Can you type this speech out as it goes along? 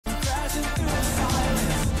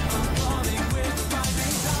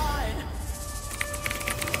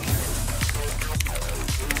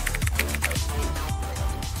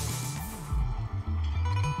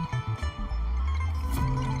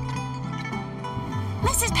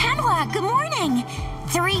Mrs. Panwa, good morning.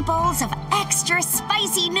 3 bowls of extra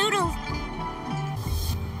spicy noodles.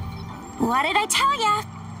 What did I tell ya?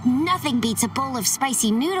 Nothing beats a bowl of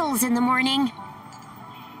spicy noodles in the morning.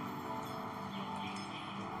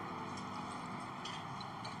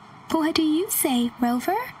 What do you say,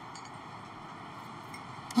 Rover?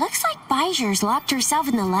 Looks like Bijur's locked herself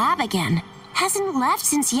in the lab again. Hasn't left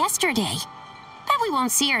since yesterday. Bet we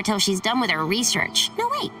won't see her till she's done with her research. No,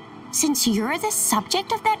 wait. Since you're the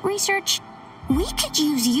subject of that research, we could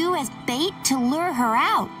use you as bait to lure her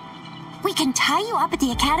out. We can tie you up at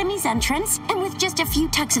the Academy's entrance, and with just a few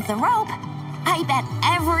tugs of the rope, I bet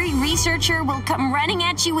every researcher will come running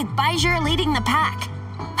at you with Bijur leading the pack.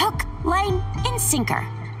 Hook, line, and sinker.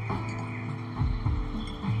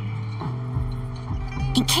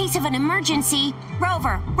 In case of an emergency,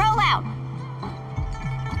 Rover, roll out.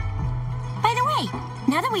 By the way,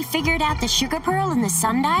 now that we figured out the sugar pearl and the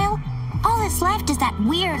sundial, all that's left is that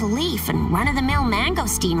weird leaf and run-of-the-mill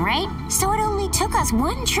mangosteen, right? So it only took us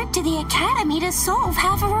 1 trip to the Academy to solve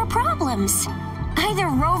half of our problems. Either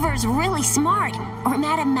Rover's really smart, or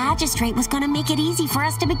Madam Magistrate was gonna make it easy for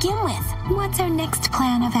us to begin with. What's our next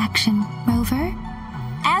plan of action, Rover?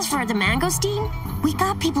 As for the mangosteen, we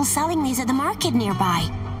got people selling these at the market nearby.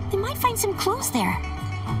 We might find some clues there.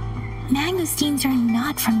 Mangosteens are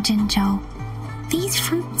not from Jinzhou. These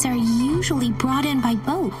fruits are usually brought in by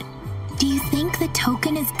boat. Do you think the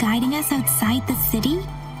token is guiding us outside the city?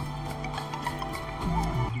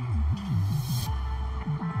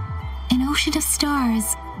 An ocean of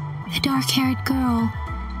stars, a dark-haired girl,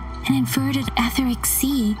 an inverted etheric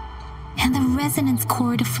sea, and the resonance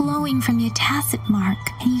cord flowing from your tacit mark.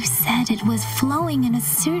 And you said it was flowing in a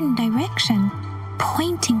certain direction,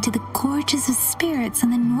 pointing to the gorges of spirits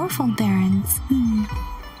on the Norfolk Barrens.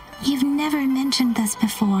 You've never mentioned this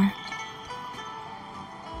before.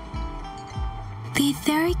 The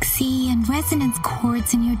etheric sea and resonance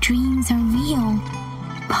cords in your dreams are real,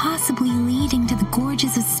 possibly leading to the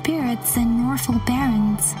gorges of spirits and Norfolk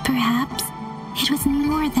Barrens. Perhaps it was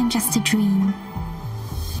more than just a dream.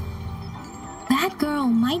 That girl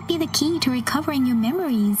might be the key to recovering your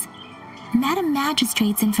memories. Madam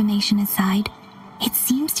Magistrate's information aside, it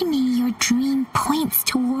seems to me your dream points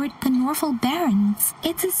toward the Norfolk Barrens.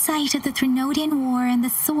 It's a site of the Trinodian War and the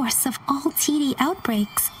source of all TD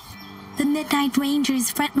outbreaks. The Midnight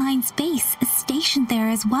Rangers' frontline base is stationed there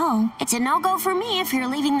as well. It's a no-go for me if you're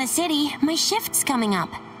leaving the city. My shift's coming up.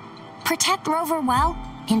 Protect Rover well,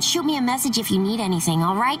 and shoot me a message if you need anything,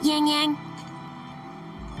 all right, Yang Yang?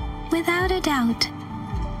 Without a doubt.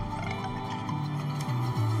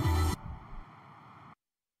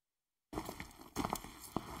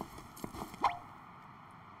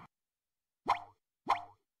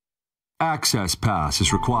 Access pass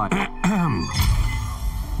is required.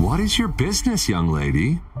 What is your business, young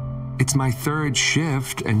lady? It's my 3rd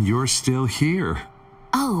shift and you're still here.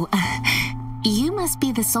 Oh, you must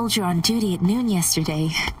be the soldier on duty at noon yesterday.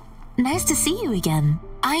 Nice to see you again.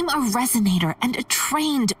 I'm a resonator and a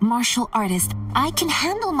trained martial artist. I can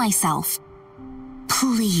handle myself.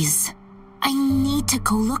 Please, I need to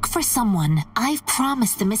go look for someone. I've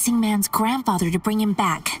promised the missing man's grandfather to bring him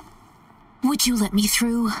back. Would you let me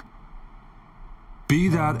through? Be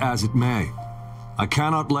that as it may, I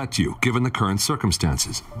cannot let you, given the current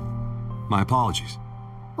circumstances. My apologies.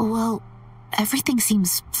 Well, everything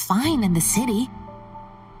seems fine in the city.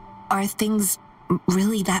 Are things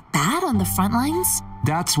really that bad on the front lines?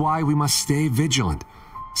 That's why we must stay vigilant,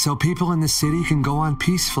 so people in the city can go on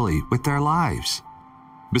peacefully with their lives.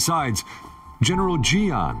 Besides, General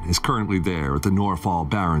Jian is currently there at the Norfolk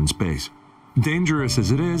Barrens base. Dangerous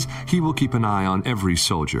as it is, he will keep an eye on every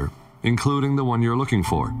soldier, including the one you're looking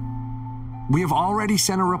for. We have already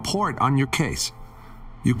sent a report on your case.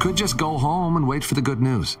 You could just go home and wait for the good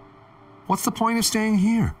news. What's the point of staying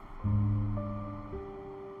here?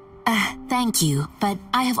 Thank you, but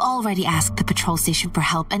I have already asked the patrol station for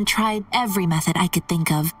help and tried every method I could think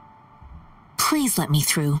of. Please let me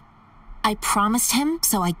through. I promised him,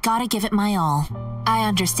 so I gotta give it my all. I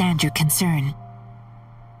understand your concern.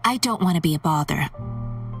 I don't want to be a bother.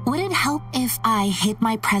 Would it help if I hid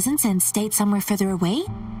my presence and stayed somewhere further away?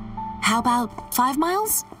 How about 5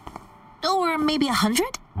 miles? Or maybe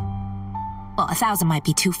 100? Well, 1,000 might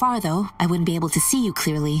be too far, though. I wouldn't be able to see you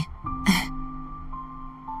clearly.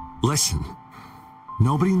 Listen,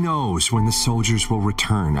 nobody knows when the soldiers will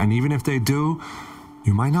return, and even if they do,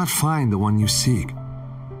 you might not find the one you seek.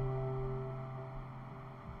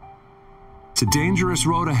 It's a dangerous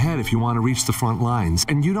road ahead if you want to reach the front lines,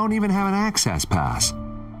 and you don't even have an access pass.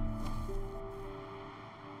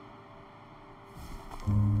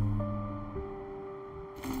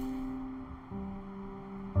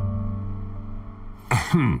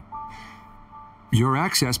 Your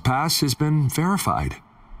access pass has been verified.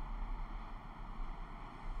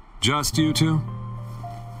 Just you two?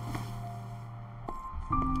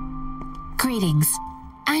 Greetings.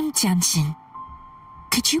 I'm Jianshin.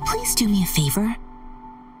 Could you please do me a favor?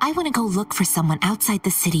 I want to go look for someone outside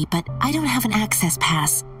the city, but I don't have an access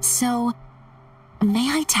pass, so may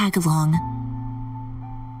I tag along?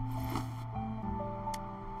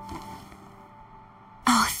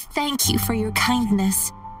 Oh, thank you for your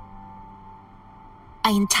kindness. I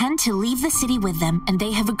intend to leave the city with them, and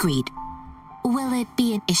they have agreed. Will it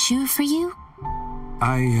be an issue for you?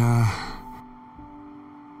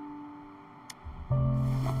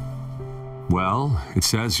 Well, it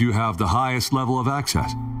says you have the highest level of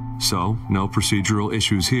access, so no procedural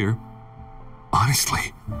issues here.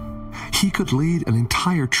 Honestly, he could lead an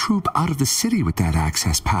entire troop out of the city with that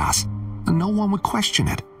access pass, and no one would question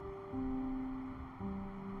it.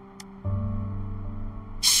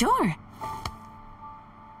 Sure.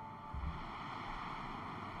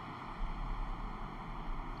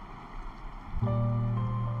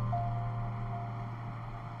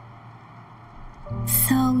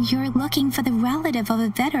 So you're looking for the relative of a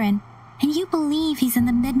veteran, and you believe he's in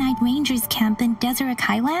the Midnight Rangers camp in Deseret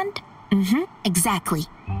Highland? Mm-hmm, exactly.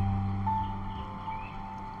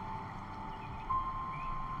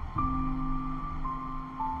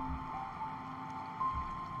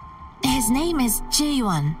 His name is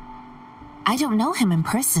Ji-yuan. I don't know him in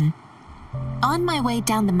person. On my way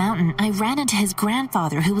down the mountain, I ran into his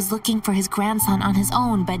grandfather who was looking for his grandson on his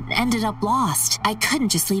own but ended up lost. I couldn't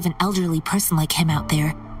just leave an elderly person like him out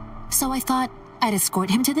there. So I thought I'd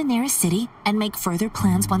escort him to the nearest city and make further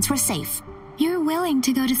plans once we're safe. You're willing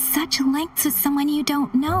to go to such lengths with someone you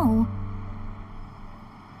don't know.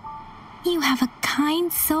 You have a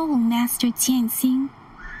kind soul, Master Jianxing.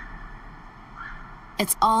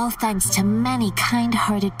 It's all thanks to many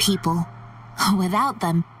kind-hearted people. Without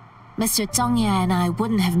them, Mr. Zhongye and I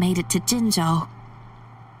wouldn't have made it to Jinzhou.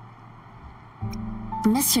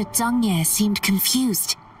 Mr. Zhongye seemed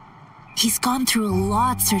confused. He's gone through a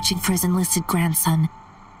lot searching for his enlisted grandson.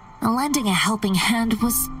 Lending a helping hand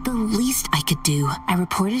was the least I could do. I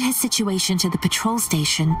reported his situation to the patrol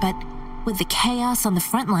station, but with the chaos on the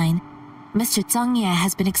front line, Mr. Zhongye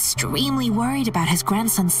has been extremely worried about his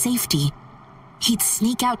grandson's safety. He'd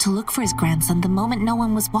sneak out to look for his grandson the moment no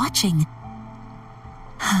one was watching.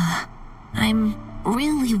 I'm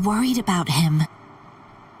really worried about him.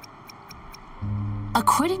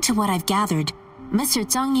 According to what I've gathered, Mr.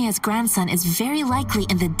 Zhongye's grandson is very likely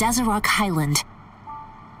in the Deseret Highland.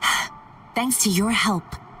 Thanks to your help,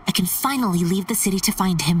 I can finally leave the city to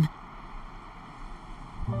find him.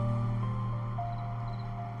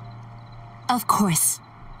 Of course.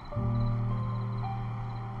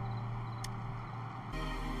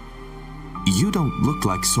 You don't look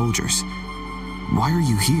like soldiers. Why are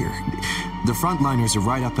you here? The frontliners are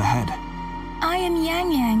right up ahead. I am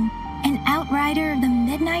Yang Yang, an outrider of the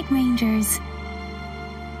Midnight Rangers.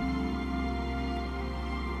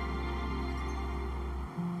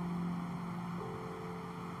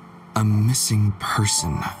 A missing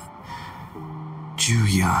person.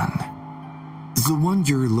 Juyan. The one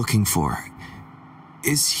you're looking for.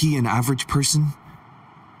 Is he an average person?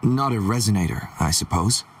 Not a resonator, I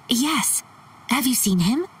suppose. Yes. Have you seen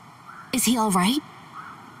him? Is he all right?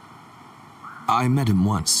 I met him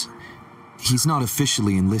once. He's not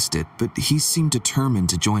officially enlisted, but he seemed determined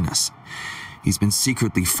to join us. He's been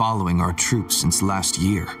secretly following our troops since last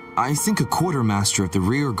year. I think a quartermaster of the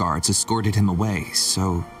rear guards escorted him away,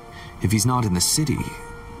 so if he's not in the city,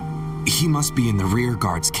 he must be in the rear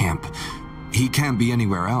guards camp. He can't be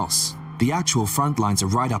anywhere else. The actual front lines are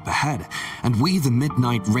right up ahead, and we, the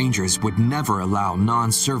Midnight Rangers, would never allow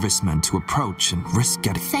non-servicemen to approach and risk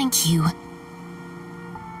getting... Thank you.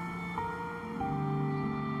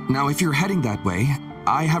 Now, if you're heading that way,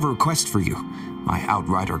 I have a request for you, my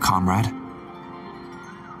outrider comrade.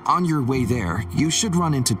 On your way there, you should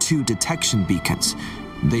run into 2 detection beacons.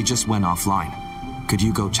 They just went offline. Could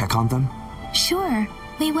you go check on them? Sure,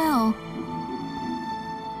 we will.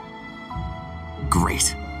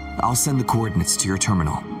 Great. I'll send the coordinates to your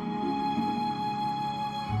terminal.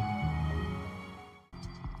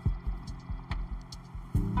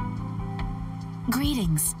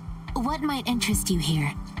 Greetings. What might interest you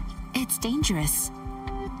here? It's dangerous.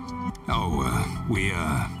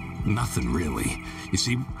 Nothing really. You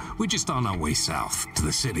see, we're just on our way south to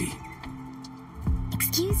the city.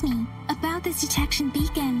 Excuse me, about this detection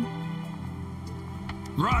beacon.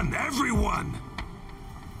 Run, everyone!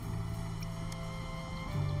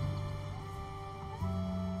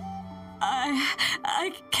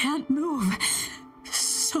 I can't move.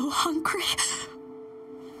 So hungry.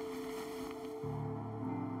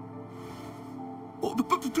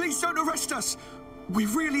 Please don't arrest us! We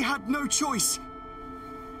really had no choice.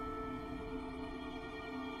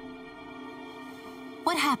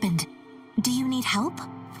 What happened? Do you need help?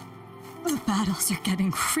 The battles are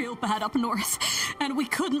getting real bad up north, and we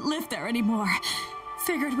couldn't live there anymore.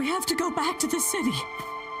 Figured we have to go back to the city.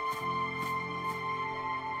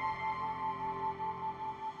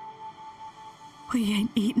 We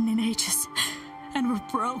ain't eaten in ages, and we're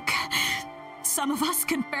broke. Some of us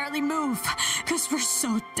can barely move, because we're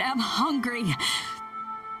so damn hungry.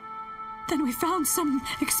 Then we found some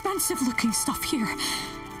expensive-looking stuff here.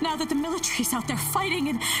 Now that the military's out there fighting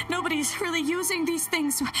and nobody's really using these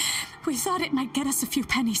things, we thought it might get us a few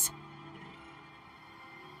pennies.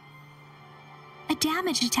 A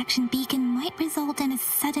damage detection beacon might result in a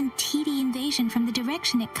sudden TD invasion from the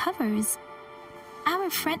direction it covers. Our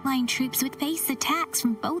frontline troops would face attacks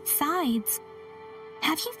from both sides.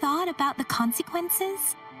 Have you thought about the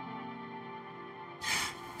consequences?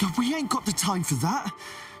 We ain't got the time for that.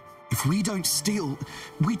 If we don't steal,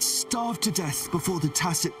 we'd starve to death before the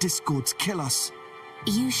tacit discords kill us.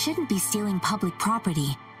 You shouldn't be stealing public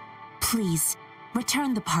property. Please,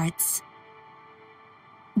 return the parts.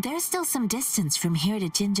 There's still some distance from here to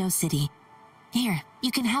Jinzhou City. Here,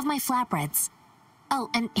 you can have my flatbreads. Oh,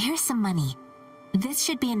 and here's some money. This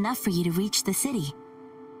should be enough for you to reach the city.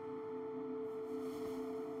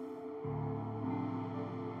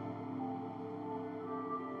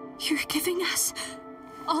 You're giving us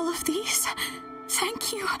all of these?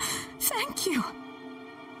 Thank you. Thank you.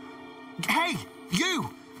 Hey,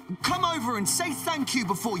 you! Come over and say thank you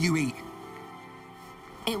before you eat.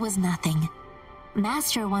 It was nothing.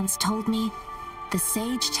 Master once told me, the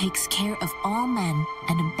sage takes care of all men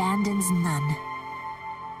and abandons none.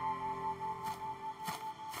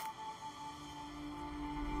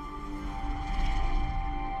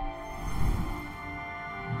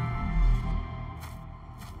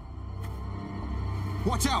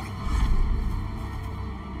 Watch out!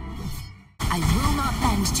 I will not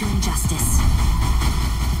bend to injustice.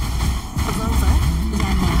 Rover,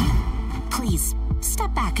 Yan Yan, please,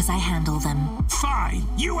 step back as I handle them. Fine,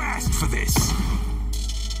 you asked for this.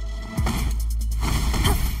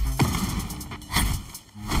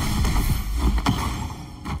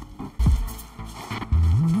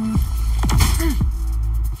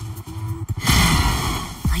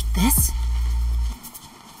 Like this?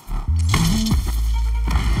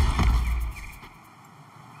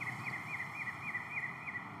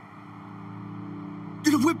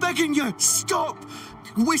 We're begging you! Stop!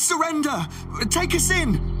 We surrender! Take us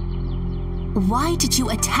in! Why did you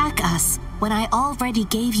attack us when I already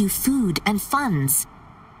gave you food and funds?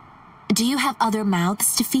 Do you have other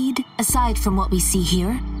mouths to feed, aside from what we see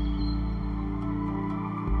here?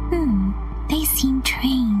 They seem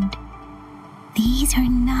trained. These are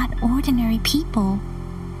not ordinary people.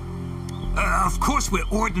 Of course we're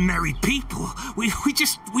ordinary people. We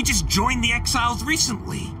just joined the exiles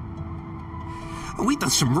recently. We done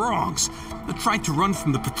some wrongs. I tried to run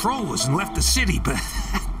from the patrollers and left the city, but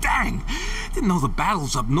dang, didn't know the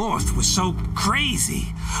battles up north were so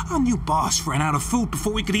crazy. Our new boss ran out of food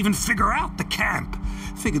before we could even figure out the camp.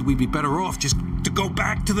 Figured we'd be better off just to go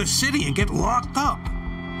back to the city and get locked up.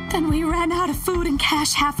 Then we ran out of food and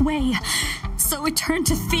cash halfway, so we turned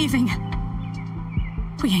to thieving.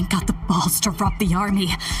 We ain't got the balls to rob the army,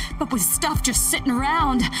 but with stuff just sitting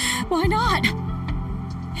around, why not?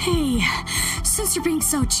 Hey, since you're being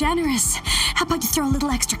so generous, how about you throw a little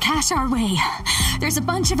extra cash our way? There's a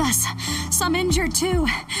bunch of us, some injured too.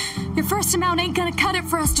 Your first amount ain't gonna cut it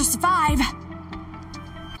for us to survive.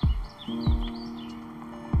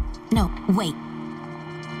 No, wait.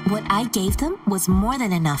 What I gave them was more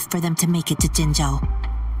than enough for them to make it to Jinzhou.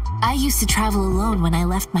 I used to travel alone when I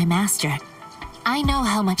left my master. I know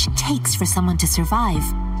how much it takes for someone to survive.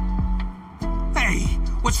 Hey,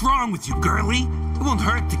 what's wrong with you, girlie? It won't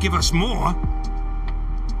hurt to give us more.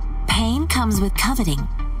 Pain comes with coveting.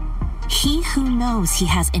 He who knows he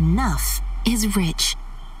has enough is rich.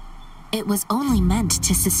 It was only meant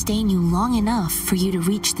to sustain you long enough for you to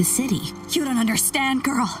reach the city. You don't understand,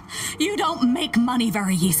 girl. You don't make money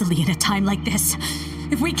very easily in a time like this.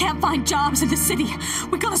 If we can't find jobs in the city,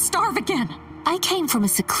 we're gonna starve again. I came from a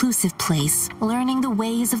seclusive place, learning the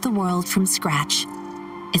ways of the world from scratch.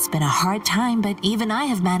 It's been a hard time, but even I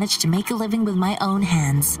have managed to make a living with my own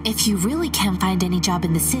hands. If you really can't find any job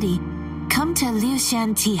in the city, come to Liu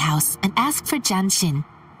Xian Tea House and ask for Jian Xin.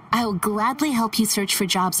 I will gladly help you search for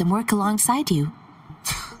jobs and work alongside you.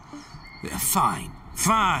 Yeah, fine.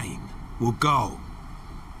 We'll go.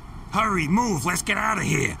 Hurry, move, let's get out of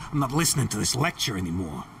here. I'm not listening to this lecture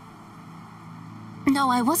anymore. No,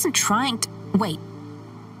 I wasn't trying to... Wait.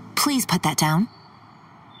 Please put that down.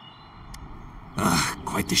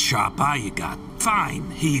 Quite the sharp eye you got.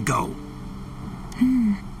 Fine, here you go.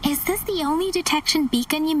 Is this the only detection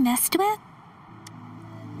beacon you messed with?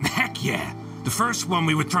 Heck yeah. The first one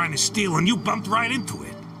we were trying to steal and you bumped right into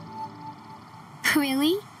it.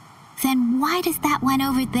 Really? Then why does that one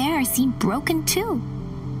over there seem broken too?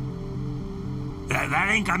 That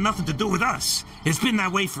ain't got nothing to do with us. It's been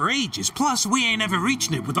that way for ages. Plus, we ain't ever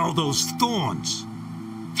reaching it with all those thorns.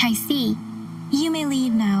 I see. You may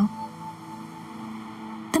leave now.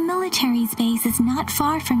 The military's base is not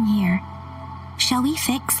far from here. Shall we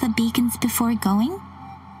fix the beacons before going?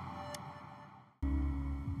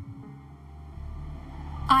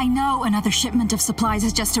 I know another shipment of supplies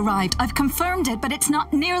has just arrived. I've confirmed it, but it's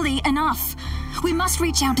not nearly enough. We must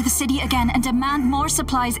reach out to the city again and demand more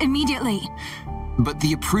supplies immediately. But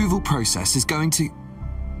the approval process is going to...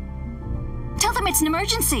 Tell them it's an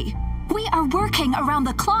emergency. We are working around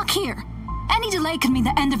the clock here. Any delay could mean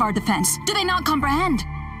the end of our defense. Do they not comprehend?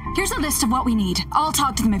 Here's a list of what we need. I'll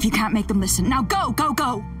talk to them if you can't make them listen. Now go, go,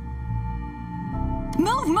 go!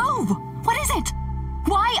 Move, move! What is it?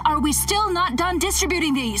 Why are we still not done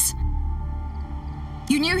distributing these?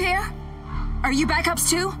 You new here? Are you backups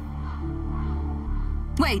too?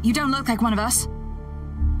 Wait, you don't look like one of us.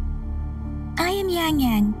 I am Yang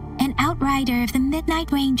Yang, an outrider of the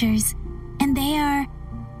Midnight Rangers, and they are...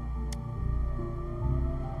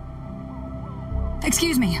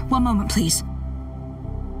 Excuse me, one moment please.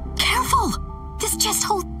 Careful! This chest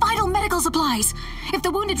holds vital medical supplies. If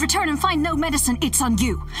the wounded return and find no medicine, it's on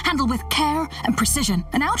you. Handle with care and precision.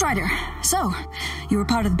 An outrider. So, you were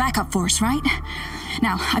part of the backup force, right?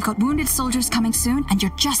 Now, I've got wounded soldiers coming soon, and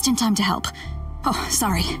you're just in time to help. Oh,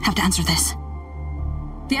 sorry, have to answer this.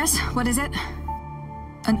 Yes, what is it?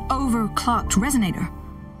 An overclocked resonator.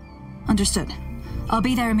 Understood. I'll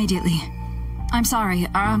be there immediately. I'm sorry,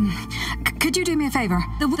 could you do me a favor?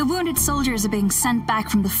 The wounded soldiers are being sent back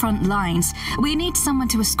from the front lines. We need someone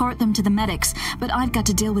to escort them to the medics, but I've got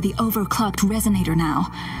to deal with the overclocked resonator now.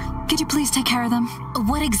 Could you please take care of them?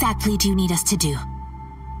 What exactly do you need us to do?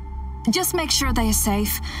 Just make sure they are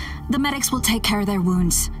safe. The medics will take care of their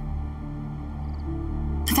wounds.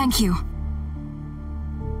 Thank you.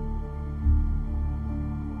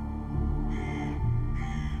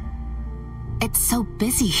 It's so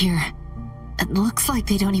busy here. It looks like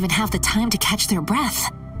they don't even have the time to catch their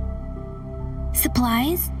breath.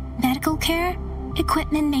 Supplies, medical care,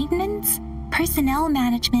 equipment maintenance, personnel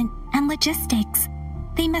management, and logistics.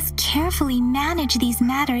 They must carefully manage these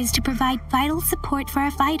matters to provide vital support for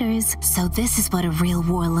our fighters. So this is what a real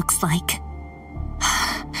war looks like.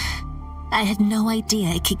 I had no idea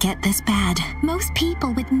it could get this bad. Most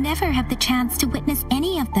people would never have the chance to witness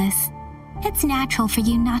any of this. It's natural for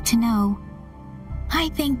you not to know. I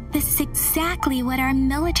think this is exactly what our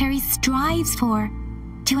military strives for,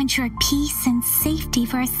 to ensure peace and safety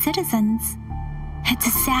for our citizens. It's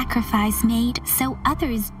a sacrifice made so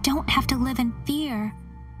others don't have to live in fear.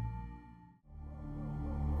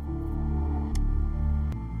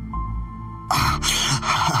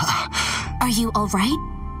 Are you all right?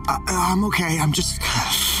 I'm okay. I'm just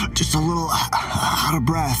a little out of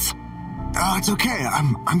breath. It's okay.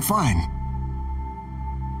 I'm fine.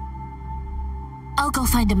 I'll go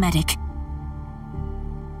find a medic.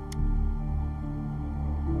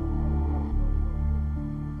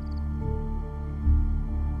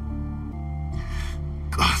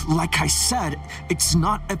 Like I said, it's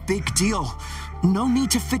not a big deal. No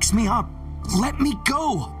need to fix me up. Let me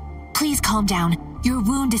go. Please calm down. Your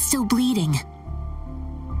wound is still bleeding.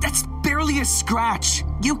 That's barely a scratch.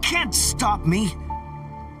 You can't stop me.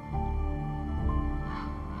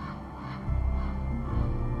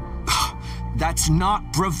 That's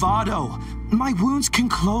not bravado. My wounds can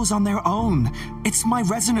close on their own. It's my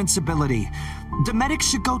resonance ability. The medics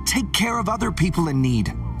should go take care of other people in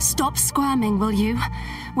need. Stop squirming, will you?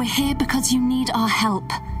 We're here because you need our help.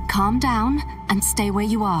 Calm down and stay where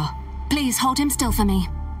you are. Please hold him still for me.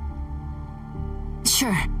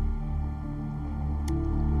 Sure.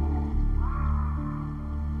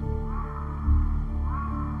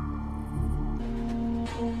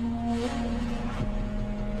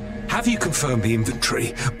 Have you confirmed the inventory?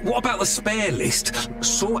 What about the spare list?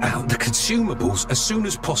 Sort out the consumables as soon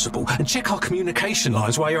as possible and check our communication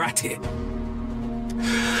lines while you're at it.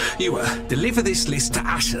 Ewa, deliver this list to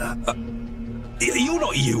Asher. You're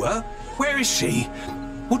not Ewa. Where is she?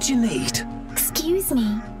 What do you need? Excuse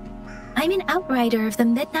me. I'm an outrider of the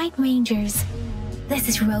Midnight Rangers. This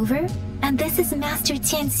is Rover, and this is Master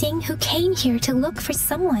Tianxing, who came here to look for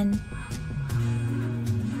someone.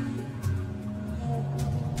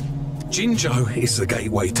 Jinzhou is the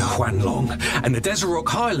gateway to Huanlong, and the Desert Rock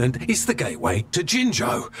Highland is the gateway to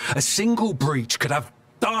Jinzhou. A single breach could have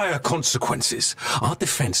dire consequences. Our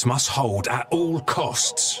defense must hold at all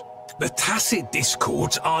costs. The Tacit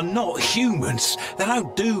Discords are not humans. They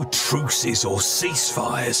don't do truces or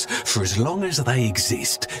ceasefires. For as long as they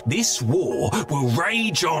exist, this war will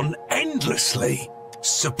rage on endlessly.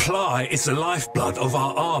 Supply is the lifeblood of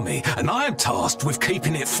our army, and I am tasked with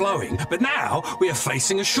keeping it flowing. But now we are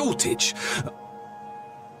facing a shortage.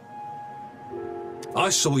 I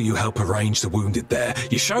saw you help arrange the wounded there.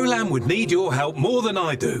 Yasholan would need your help more than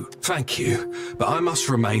I do. Thank you, but I must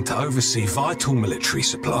remain to oversee vital military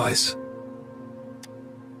supplies.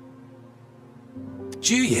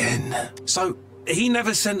 Juyen, so he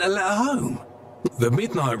never sent a letter home? The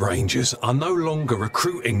Midnight Rangers are no longer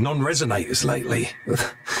recruiting non-resonators lately.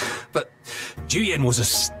 But Juyen was a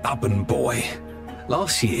stubborn boy.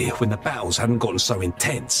 Last year, when the battles hadn't gotten so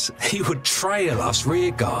intense, he would trail us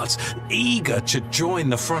rearguards, eager to join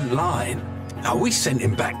the front line. Now, we sent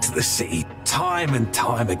him back to the city time and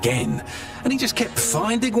time again, and he just kept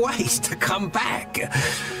finding ways to come back.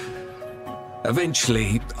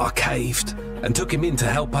 Eventually, I caved and took him in to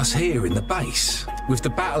help us here in the base. With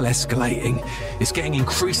the battle escalating, it's getting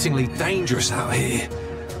increasingly dangerous out here.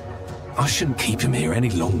 I shouldn't keep him here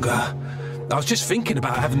any longer. I was just thinking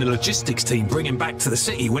about having the logistics team bring him back to the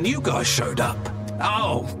city when you guys showed up.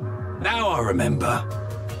 Oh, now I remember.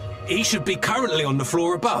 He should be currently on the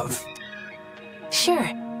floor above. Sure.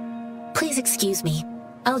 Please excuse me.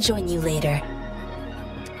 I'll join you later.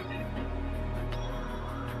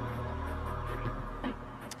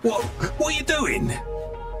 What are you doing?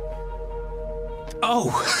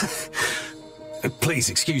 Oh, please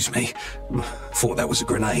excuse me. Thought that was a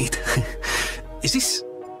grenade. Is this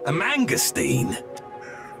a mangosteen?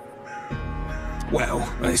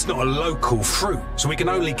 Well, it's not a local fruit, so we can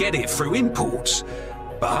only get it through imports.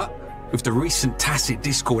 But with the recent Tacit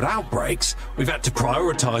Discord outbreaks, we've had to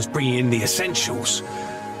prioritise bringing in the essentials.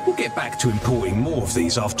 We'll get back to importing more of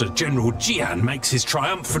these after General Jian makes his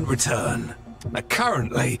triumphant return. Now,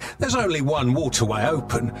 currently, there's only one waterway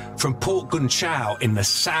open from Port Gunchao in the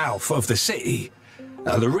south of the city.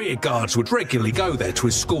 Now, the rear guards would regularly go there to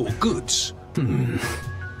escort goods.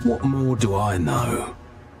 What more do I know?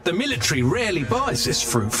 The military rarely buys this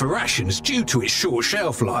fruit for rations due to its short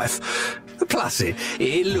shelf life. Plus,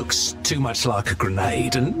 it looks too much like a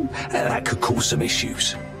grenade, and that could cause some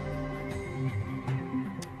issues.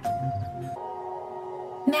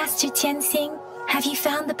 Master Tianxing, have you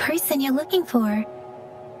found the person you're looking for?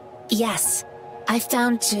 Yes, I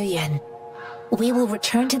found Juyen. We will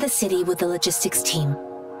return to the city with the logistics team.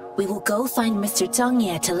 We will go find Mr. Zhang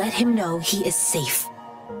Ye to let him know he is safe.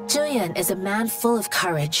 Juyen is a man full of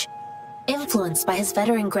courage. Influenced by his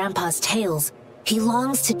veteran grandpa's tales, he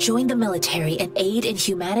longs to join the military and aid in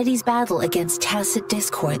humanity's battle against Tacit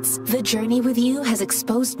Discords. The journey with you has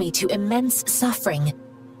exposed me to immense suffering,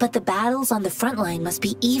 but the battles on the front line must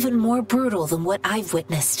be even more brutal than what I've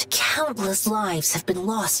witnessed. Countless lives have been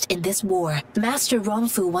lost in this war. Master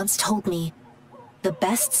Rongfu once told me, the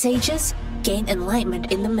best sages gain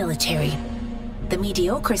enlightenment in the military. The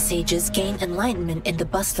mediocre sages gain enlightenment in the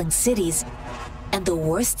bustling cities, and the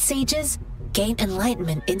worst sages gain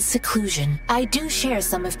enlightenment in seclusion. I do share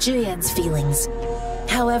some of Juyen's feelings.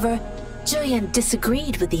 However, Juyen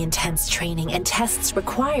disagreed with the intense training and tests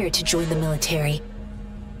required to join the military.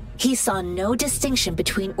 He saw no distinction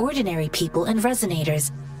between ordinary people and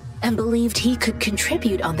resonators, and believed he could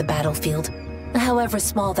contribute on the battlefield, however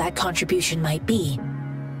small that contribution might be.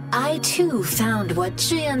 I too found what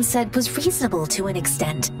Juyen said was reasonable to an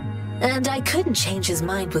extent, and I couldn't change his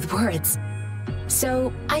mind with words.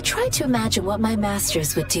 So I tried to imagine what my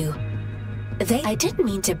masters would do. I didn't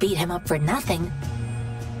mean to beat him up for nothing.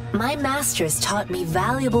 My masters taught me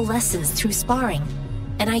valuable lessons through sparring,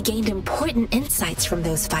 and I gained important insights from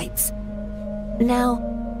those fights.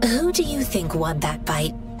 Now, who do you think won that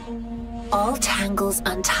fight? All tangles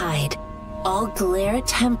untied, all glare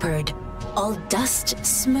tempered, all dust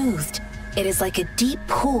smoothed. It is like a deep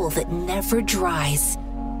pool that never dries.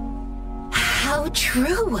 How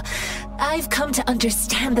true! I've come to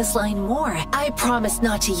understand this line more. I promised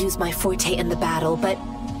not to use my forte in the battle, but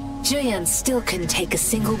Juyen still couldn't take a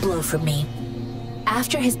single blow from me.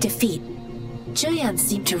 After his defeat, Juyen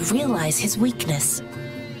seemed to realize his weakness.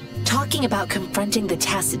 Talking about confronting the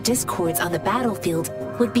Tacit Discords on the battlefield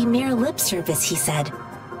would be mere lip service, he said.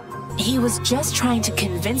 He was just trying to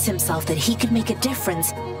convince himself that he could make a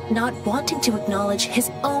difference, not wanting to acknowledge his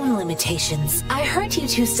own limitations. I heard you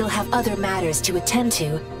two still have other matters to attend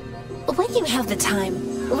to. When you have the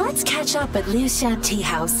time, let's catch up at Liu Shan Tea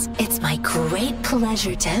House. It's my great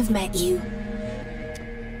pleasure to have met you.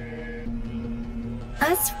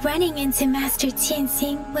 Us running into Master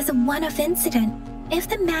Tianxing was a one-off incident. If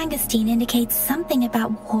the mangosteen indicates something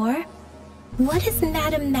about war, what is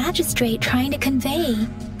Madam Magistrate trying to convey?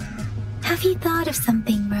 Have you thought of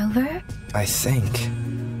something, Rover? I think.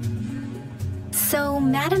 So,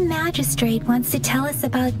 Madam Magistrate wants to tell us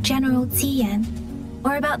about General Tian,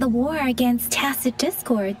 or about the war against tacit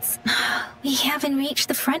discords. We haven't reached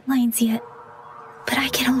the front lines yet, but I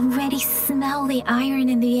can already smell the iron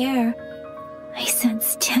in the air. I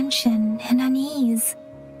sense tension and unease.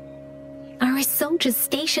 Our soldiers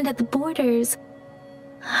stationed at the borders.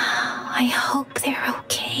 I hope they're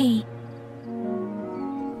okay.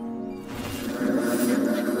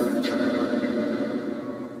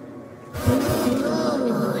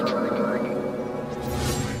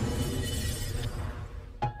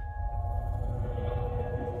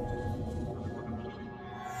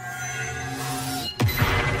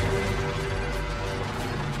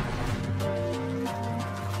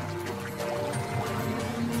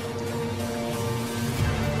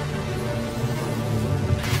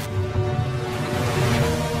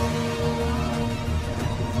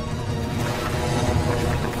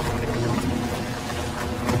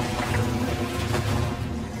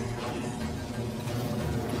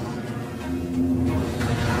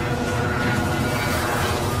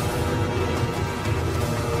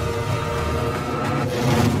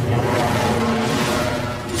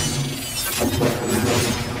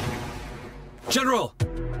 General!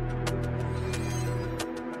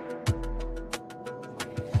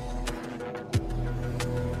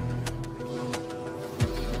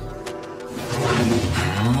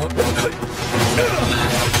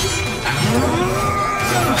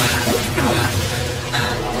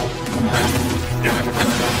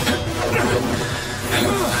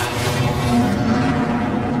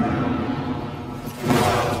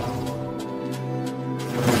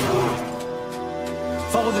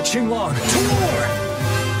 Follow the Qinglong to war!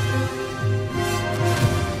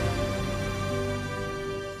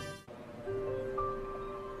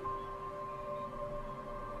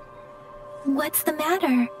 What's the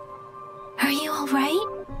matter? Are you all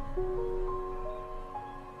right?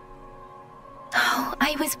 Oh,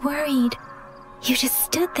 I was worried. You just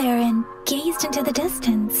stood there and gazed into the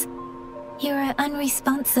distance. You were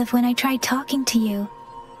unresponsive when I tried talking to you.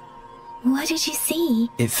 What did you see?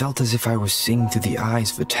 It felt as if I was seeing through the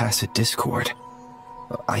eyes of a tacit discord.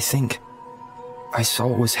 I think I saw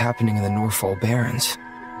what was happening in the Norfall Barrens.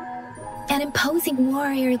 An imposing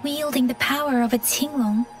warrior wielding the power of a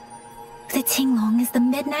Qinglong. The Qinglong is the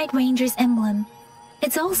Midnight Ranger's emblem.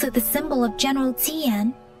 It's also the symbol of General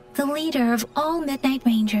Tian, the leader of all Midnight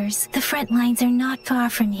Rangers. The front lines are not far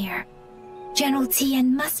from here. General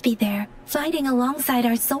Tian must be there, fighting alongside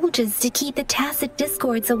our soldiers to keep the tacit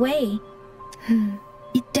discords away.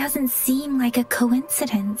 It doesn't seem like a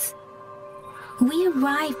coincidence. We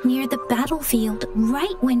arrived near the battlefield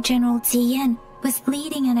right when General Tian was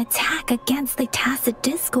leading an attack against the tacit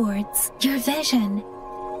discords. Your vision.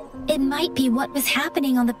 It might be what was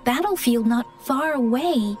happening on the battlefield not far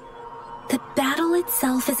away. The battle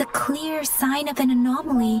itself is a clear sign of an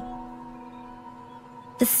anomaly.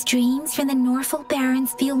 The streams from the Norfall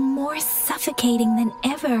Barrens feel more suffocating than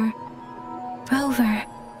ever. Rover,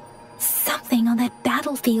 something on that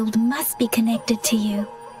battlefield must be connected to you.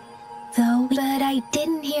 But I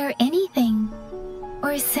didn't hear anything,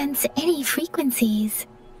 or sense any frequencies.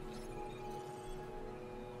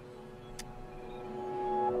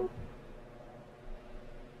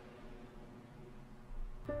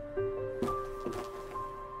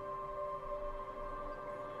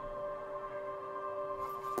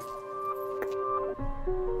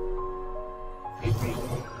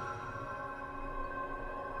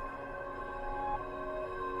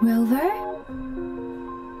 Rover?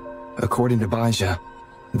 According to Baija,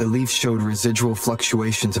 the leaf showed residual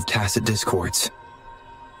fluctuations of tacit discords.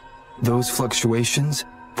 Those fluctuations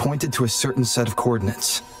pointed to a certain set of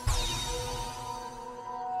coordinates.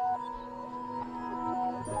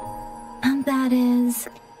 And that is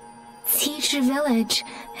Qizhi Village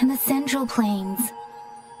in the Central Plains.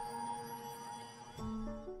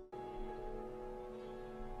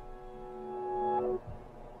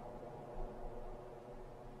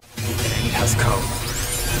 It has come.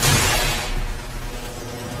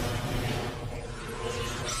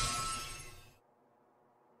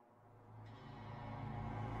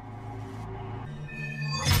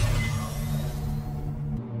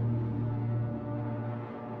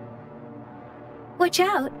 Watch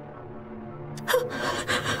out!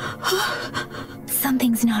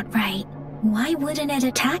 Something's not right. Why wouldn't it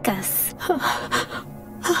attack us?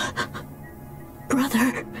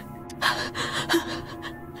 Brother.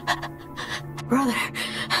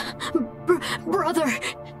 Brother.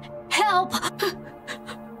 Help!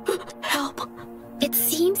 Help. It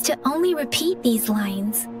seems to only repeat these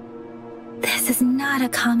lines. This is not a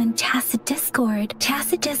common tacit discord.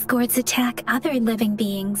 Tacit discords attack other living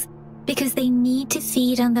beings because they need to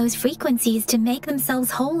feed on those frequencies to make themselves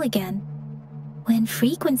whole again. When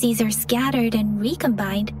frequencies are scattered and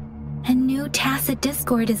recombined, a new tacit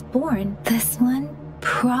discord is born. This one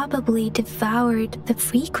probably devoured the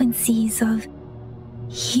frequencies of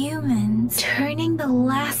humans, turning the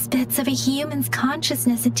last bits of a human's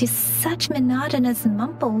consciousness into such monotonous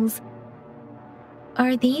mumbles.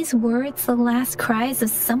 Are these words the last cries of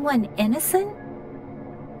someone innocent?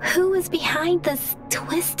 Who is behind this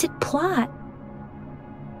twisted plot?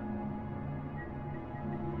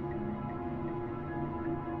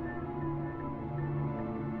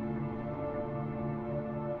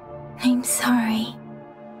 I'm sorry.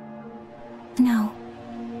 No,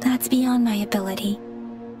 that's beyond my ability.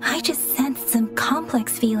 I just sensed some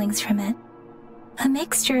complex feelings from it. A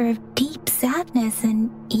mixture of deep sadness and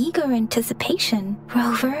eager anticipation.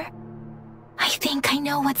 Rover, I think I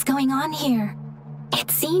know what's going on here. It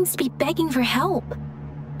seems to be begging for help,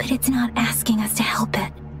 but it's not asking us to help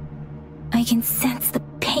it. I can sense the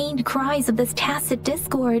pained cries of this tacit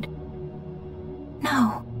discord.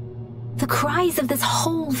 No, the cries of this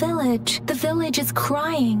whole village. The village is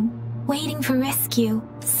crying, waiting for rescue.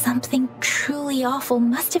 Something truly awful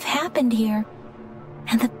must have happened here.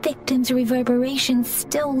 And the victims' reverberations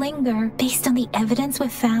still linger based on the evidence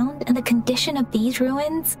we've found and the condition of these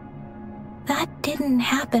ruins. That didn't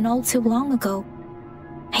happen all too long ago.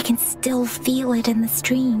 I can still feel it in the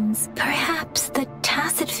streams. Perhaps the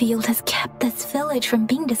tacit field has kept this village from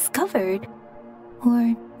being discovered.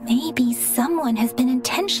 Or maybe someone has been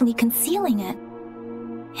intentionally concealing it.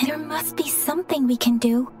 And there must be something we can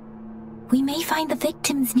do. We may find the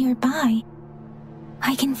victims nearby.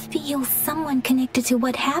 I can feel someone connected to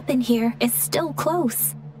what happened here is still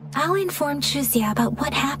close. I'll inform Chuzia about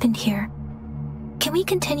what happened here. Can we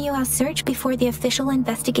continue our search before the official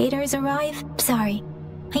investigators arrive? Sorry,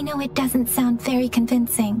 I know it doesn't sound very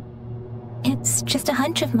convincing. It's just a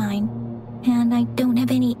hunch of mine, and I don't have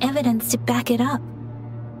any evidence to back it up.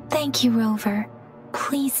 Thank you, Rover.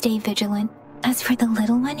 Please stay vigilant. As for the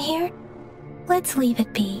little one here, let's leave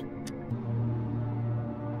it be.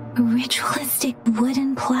 Ritualistic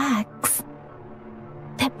wooden plaques.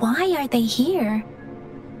 But why are they here?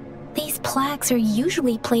 These plaques are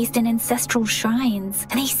usually placed in ancestral shrines,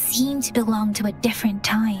 and they seem to belong to a different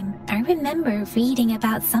time. I remember reading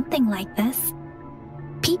about something like this.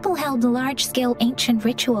 People held large-scale ancient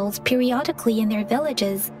rituals periodically in their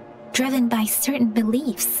villages, driven by certain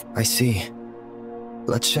beliefs. I see.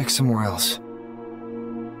 Let's check somewhere else.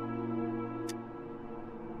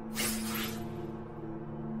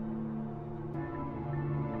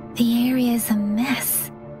 The area is a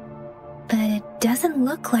mess, but it doesn't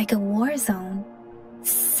look like a war zone.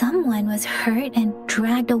 Someone was hurt and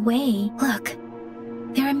dragged away. Look,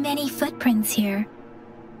 there are many footprints here.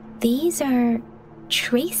 These are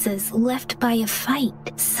traces left by a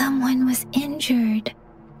fight. Someone was injured.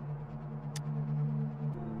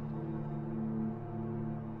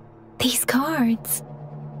 These cards.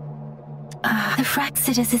 The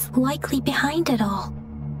Fraxidus is likely behind it all.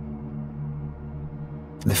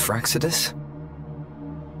 The Fraxidus?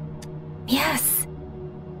 Yes.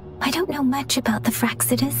 I don't know much about the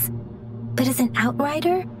Fraxidus, but as an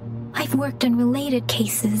outrider, I've worked on related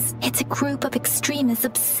cases. It's a group of extremists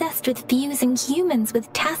obsessed with fusing humans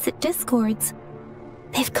with tacit discords.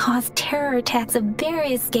 They've caused terror attacks of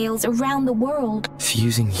various scales around the world.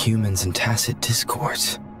 Fusing humans and tacit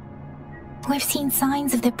discords. We've seen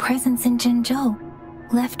signs of their presence in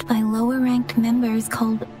Jinzhou, left by lower-ranked members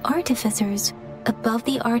called artificers. Above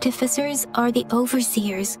the artificers are the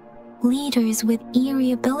overseers, leaders with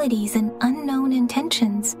eerie abilities and unknown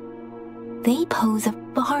intentions. They pose a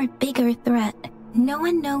far bigger threat. No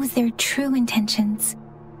one knows their true intentions.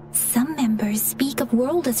 Some members speak of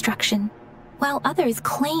world destruction, while others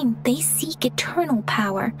claim they seek eternal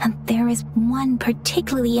power, and there is one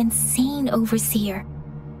particularly insane overseer.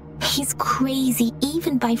 He's crazy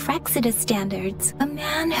even by Fraxidus standards. A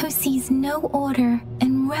man who sees no order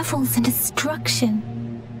and revels in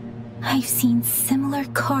destruction. I've seen similar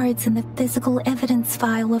cards in the physical evidence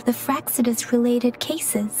file of the Fraxidus-related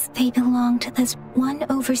cases. They belong to this one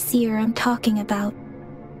overseer I'm talking about.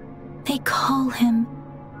 They call him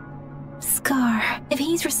Scar. If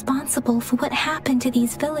he's responsible for what happened to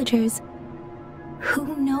these villagers,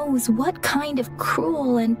 Who knows what kind of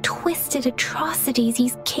cruel and twisted atrocities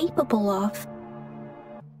he's capable of?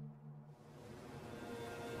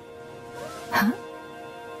 Huh?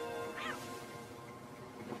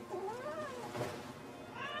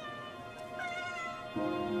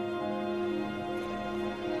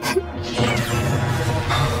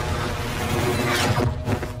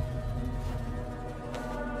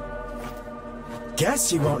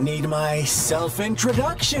 Guess you won't need my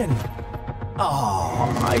self-introduction.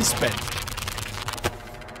 Oh, I spent...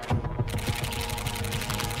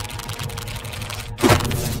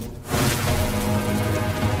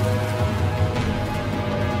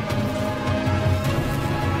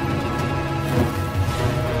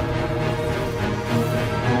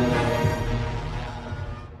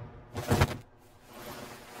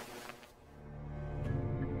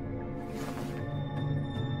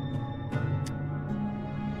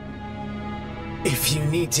 If you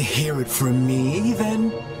need to hear it from me,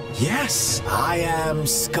 then yes, I am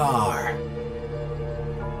Scar.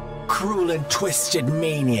 Cruel and twisted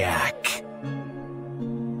maniac.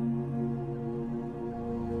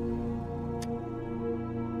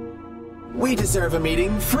 We deserve a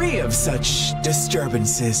meeting free of such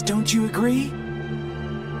disturbances, don't you agree?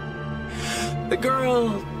 The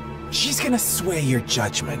girl, she's gonna sway your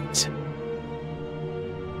judgment.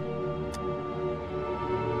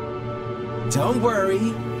 Don't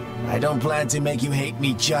worry, I don't plan to make you hate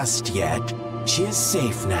me just yet. She is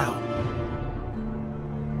safe now.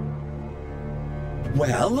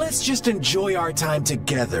 Well, let's just enjoy our time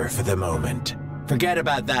together for the moment. Forget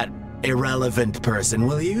about that irrelevant person,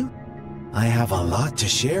 will you? I have a lot to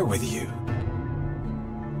share with you.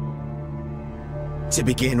 To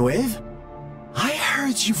begin with, I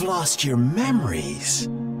heard you've lost your memories.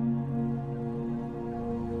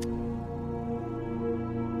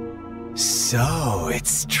 So,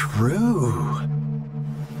 it's true.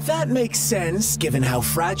 That makes sense, given how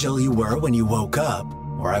fragile you were when you woke up,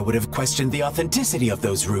 or I would have questioned the authenticity of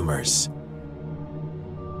those rumors.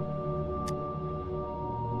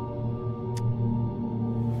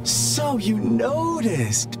 So you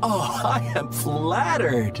noticed. Oh, I am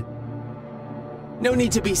flattered. No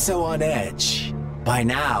need to be so on edge. By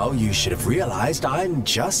now, you should have realized I'm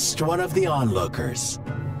just one of the onlookers.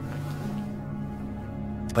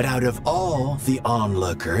 But out of all the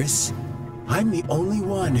onlookers, I'm the only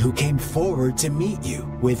one who came forward to meet you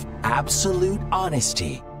with absolute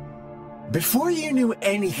honesty. Before you knew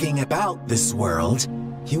anything about this world,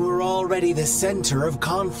 you were already the center of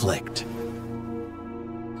conflict.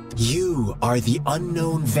 You are the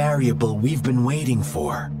unknown variable we've been waiting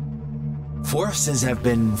for. Forces have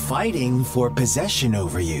been fighting for possession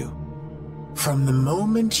over you. From the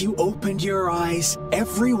moment you opened your eyes,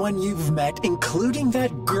 everyone you've met, including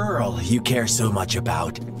that girl you care so much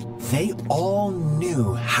about, they all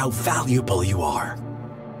knew how valuable you are.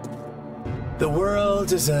 The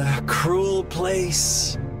world is a cruel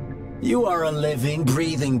place. You are a living,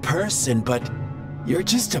 breathing person, but you're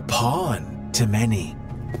just a pawn to many.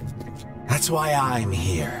 That's why I'm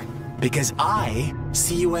here, because I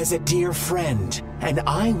see you as a dear friend, and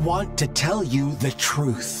I want to tell you the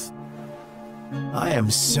truth. I am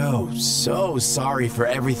so sorry for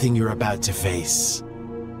everything you're about to face.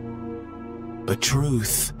 But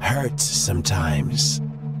truth hurts sometimes.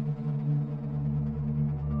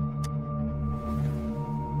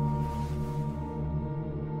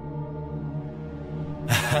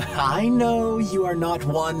 I know you are not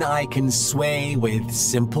one I can sway with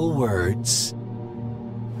simple words.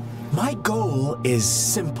 My goal is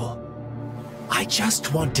simple. I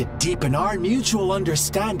just want to deepen our mutual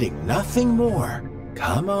understanding, nothing more.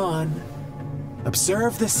 Come on.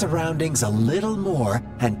 Observe the surroundings a little more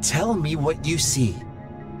and tell me what you see.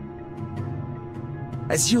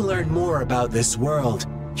 As you learn more about this world,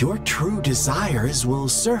 your true desires will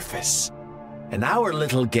surface, and our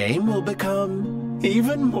little game will become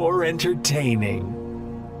even more entertaining.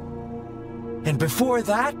 And before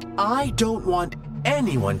that, I don't want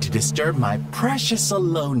anyone to disturb my precious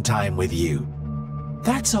alone time with you.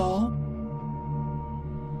 That's all.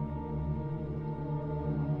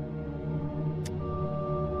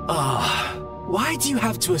 Why do you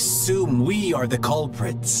have to assume we are the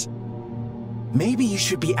culprits? Maybe you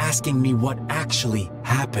should be asking me what actually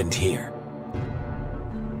happened here.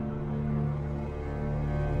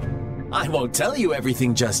 I won't tell you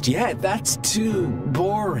everything just yet, that's too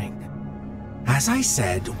boring. As I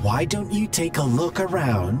said, why don't you take a look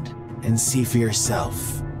around and see for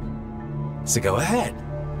yourself? So go ahead.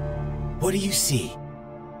 What do you see?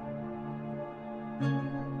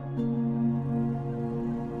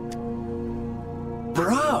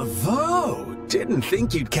 Bravo! Didn't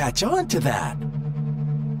think you'd catch on to that.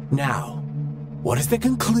 Now, what is the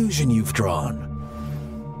conclusion you've drawn?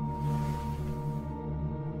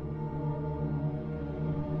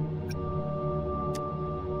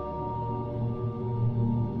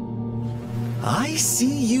 I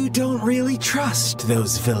see you don't really trust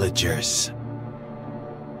those villagers.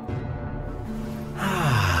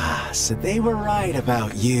 So they were right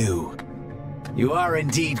about you. You are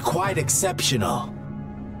indeed quite exceptional.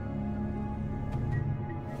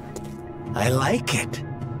 I like it.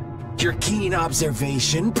 Your keen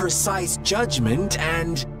observation, precise judgment,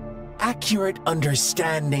 and accurate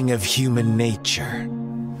understanding of human nature.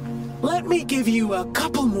 Let me give you a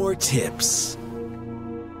couple more tips.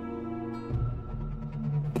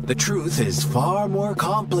 The truth is far more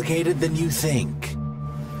complicated than you think.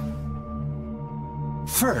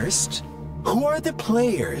 First, who are the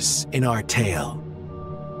players in our tale?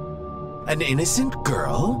 An innocent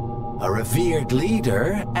girl, a revered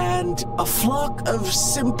leader, and a flock of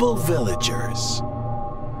simple villagers.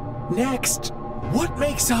 Next, what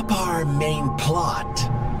makes up our main plot?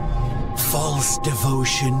 False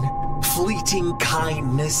devotion, fleeting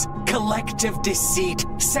kindness, collective deceit,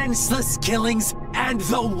 senseless killings, and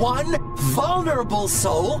the one vulnerable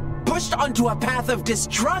soul pushed onto a path of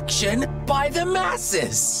destruction by the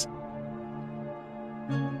masses.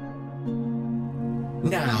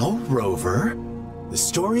 Now, Rover, the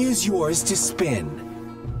story is yours to spin.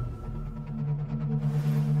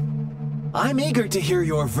 I'm eager to hear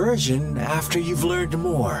your version after you've learned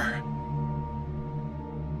more.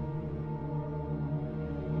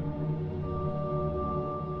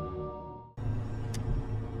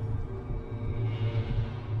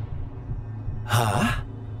 Huh?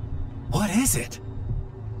 What is it?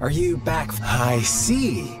 Are you back? I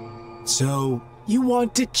see. So, you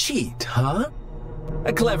want to cheat, huh?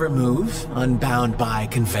 A clever move, unbound by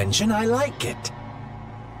convention, I like it.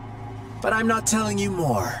 But I'm not telling you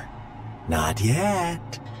more. Not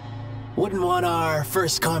yet. Wouldn't want our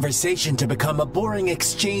first conversation to become a boring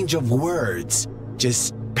exchange of words,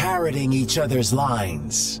 just parroting each other's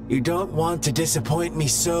lines. You don't want to disappoint me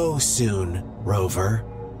so soon, Rover.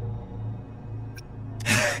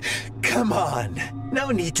 Come on, no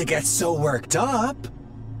need to get so worked up.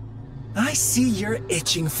 I see you're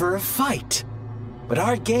itching for a fight, but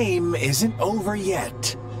our game isn't over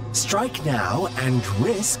yet. Strike now and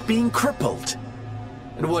risk being crippled.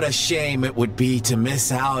 And what a shame it would be to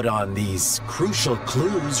miss out on these crucial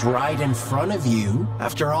clues right in front of you.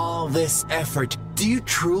 After all this effort, do you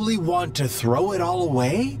truly want to throw it all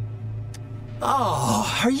away?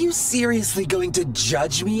 Oh, are you seriously going to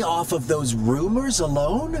judge me off of those rumors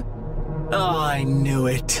alone? Oh, I knew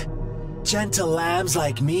it. Gentle lambs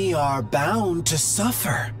like me are bound to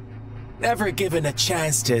suffer. Never given a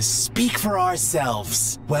chance to speak for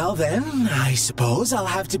ourselves. Well then, I suppose I'll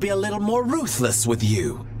have to be a little more ruthless with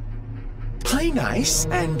you. Play nice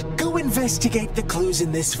and go investigate the clues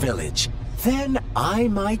in this village. Then I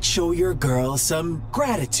might show your girl some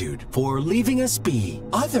gratitude for leaving us be.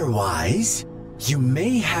 Otherwise, you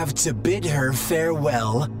may have to bid her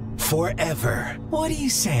farewell forever. What do you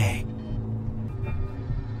say?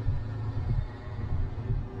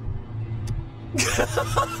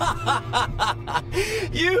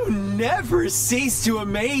 You never cease to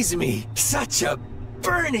amaze me. Such a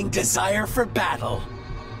burning desire for battle.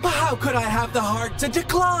 But how could I have the heart to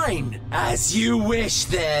decline? As you wish,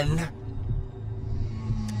 then.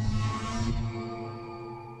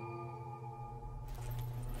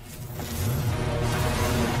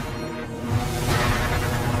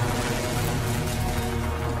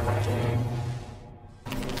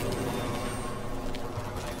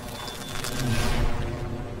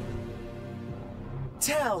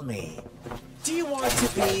 Tell me, do you want to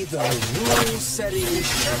be the rule-setting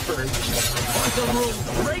shepherd or the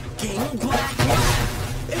rule-breaking black cat?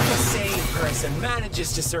 If a sane person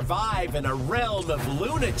manages to survive in a realm of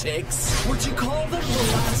lunatics, would you call them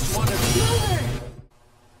the last one of you?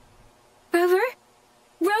 Rover?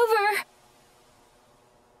 Rover!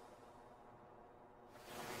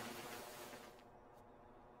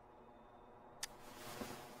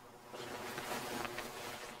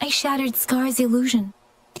 I shattered Scar's illusion.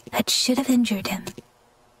 That should have injured him.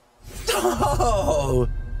 Oh!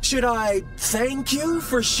 Should I thank you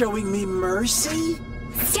for showing me mercy?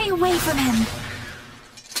 Stay away from him!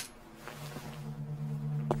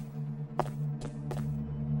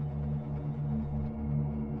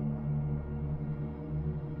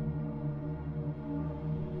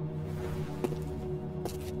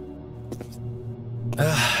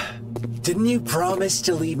 Didn't you promise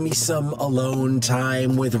to leave me some alone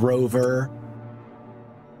time with Rover?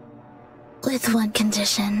 With one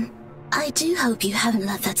condition. I do hope you haven't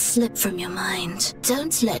let that slip from your mind.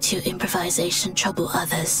 Don't let your improvisation trouble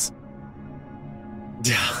others.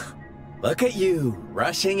 Look at you,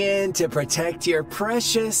 rushing in to protect your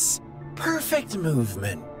precious, perfect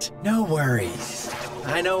movement. No worries.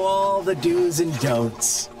 I know all the do's and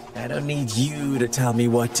don'ts. I don't need you to tell me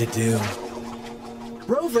what to do.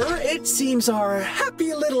 Rover, it seems our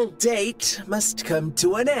happy little date must come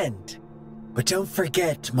to an end. But don't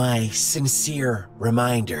forget my sincere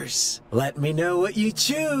reminders. Let me know what you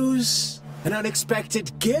choose. An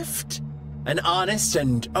unexpected gift? An honest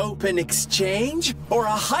and open exchange? Or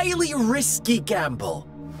a highly risky gamble?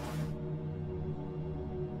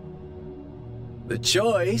 The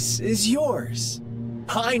choice is yours.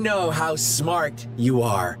 I know how smart you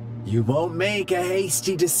are. You won't make a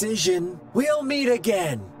hasty decision. We'll meet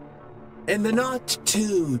again in the not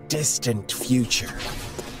too distant future.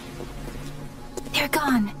 They're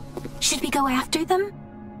gone. Should we go after them?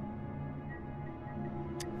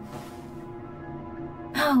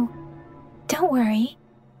 Oh, don't worry.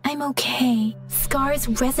 I'm okay. Scar's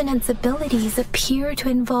resonance abilities appear to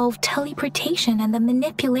involve teleportation and the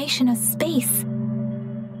manipulation of space.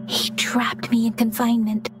 He trapped me in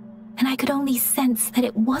confinement, and I could only sense that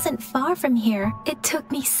it wasn't far from here. It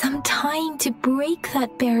took me some time to break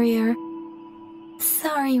that barrier.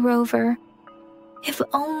 Sorry, Rover. If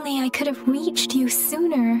only I could have reached you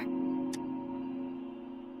sooner.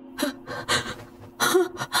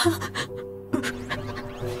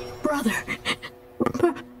 Brother.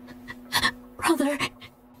 Brother.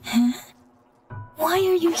 Huh? Why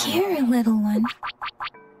are you here, little one?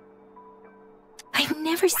 I've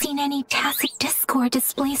never seen any tacit discord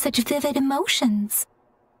display such vivid emotions.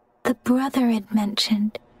 The brother had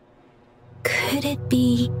mentioned. Could it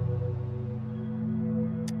be...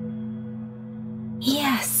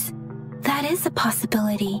 Yes, that is a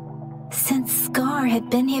possibility. Since Scar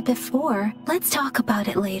had been here before, let's talk about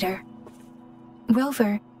it later.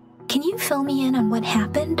 Rover, can you fill me in on what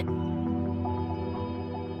happened?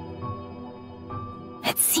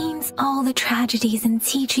 It seems all the tragedies in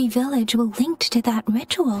Tea Tree Village were linked to that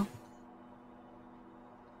ritual.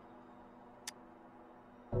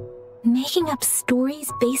 Making up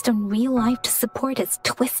stories based on real life to support his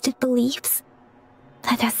twisted beliefs?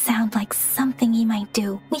 That does sound like something he might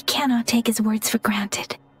do. We cannot take his words for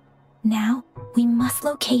granted. Now, we must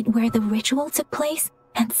locate where the ritual took place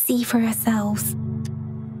and see for ourselves.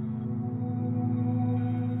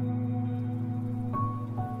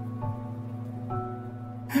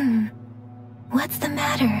 What's the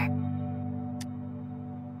matter?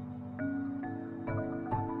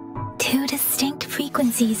 Two distinct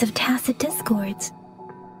frequencies of tacit discords.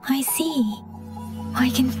 I see. I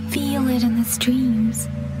can feel it in the streams.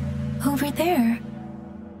 Over there.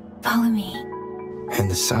 Follow me. In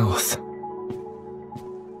the south.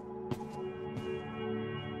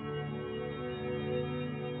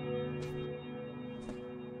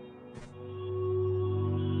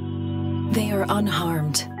 They are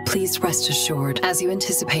unharmed. Please rest assured. As you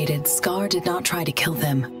anticipated, Scar did not try to kill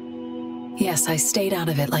them. Yes, I stayed out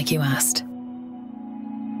of it like you asked.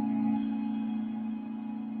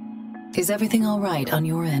 Is everything all right on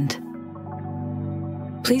your end?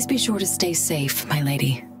 Please be sure to stay safe, my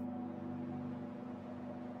lady.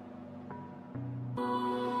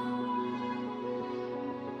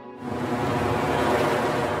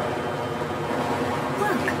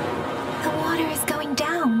 Look! The water is going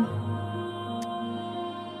down.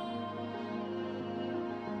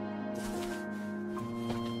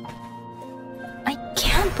 I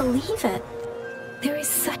can't believe it. There is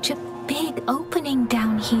such a big opening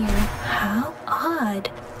down here. How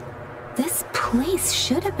odd. This place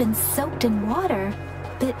should have been soaked in water,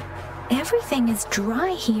 but everything is dry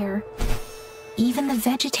here. Even the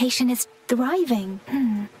vegetation is thriving.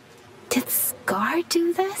 Did Scar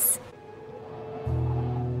do this?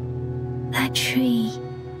 That tree.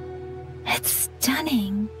 It's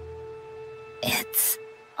stunning. It's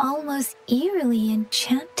almost eerily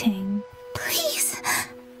enchanting. Please,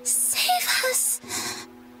 save us.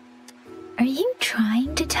 Are you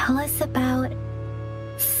trying to tell us about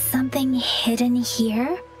something hidden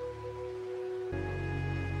here?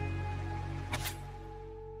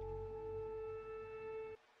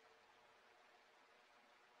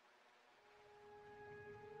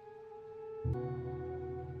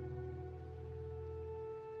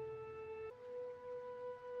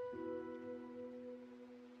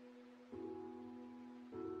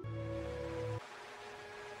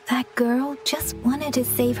 That girl just wanted to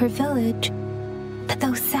save her village, but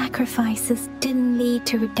those sacrifices didn't lead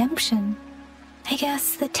to redemption. I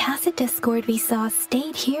guess the tacit discord we saw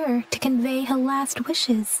stayed here to convey her last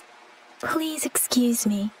wishes. Please excuse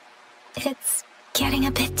me. It's getting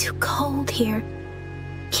a bit too cold here.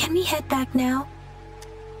 Can we head back now?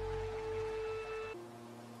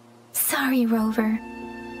 Sorry, Rover.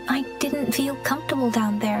 I didn't feel comfortable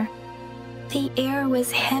down there. The air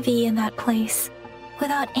was heavy in that place,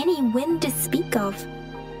 without any wind to speak of.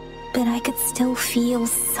 But I could still feel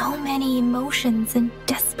so many emotions and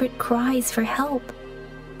desperate cries for help.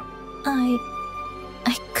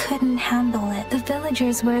 I couldn't handle it. The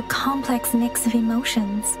villagers were a complex mix of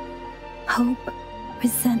emotions. Hope,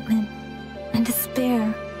 resentment, and despair.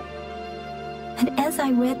 And as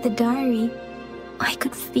I read the diary, I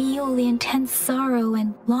could feel the intense sorrow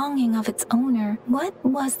and longing of its owner. What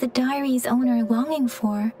was the diary's owner longing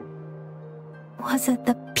for? Was it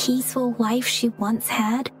the peaceful life she once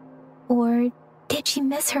had? Or did she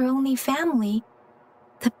miss her only family?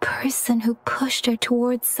 The person who pushed her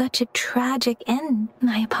towards such a tragic end?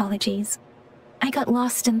 My apologies. I got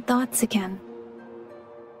lost in thoughts again.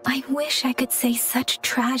 I wish I could say such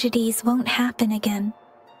tragedies won't happen again,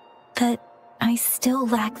 but I still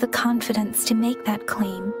lack the confidence to make that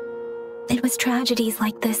claim. It was tragedies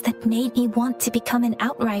like this that made me want to become an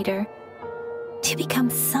outrider, to become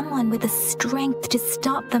someone with the strength to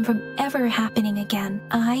stop them from ever happening again.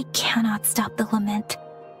 I cannot stop the lament,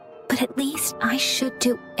 but at least I should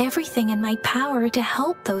do everything in my power to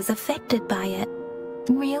help those affected by it.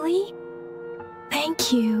 Really?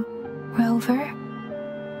 Thank you, Rover.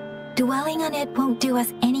 Dwelling on it won't do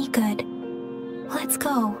us any good. Let's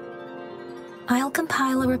go. I'll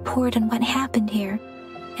compile a report on what happened here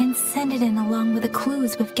and send it in along with the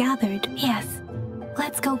clues we've gathered. Yes,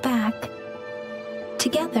 let's go back.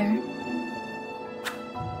 Together.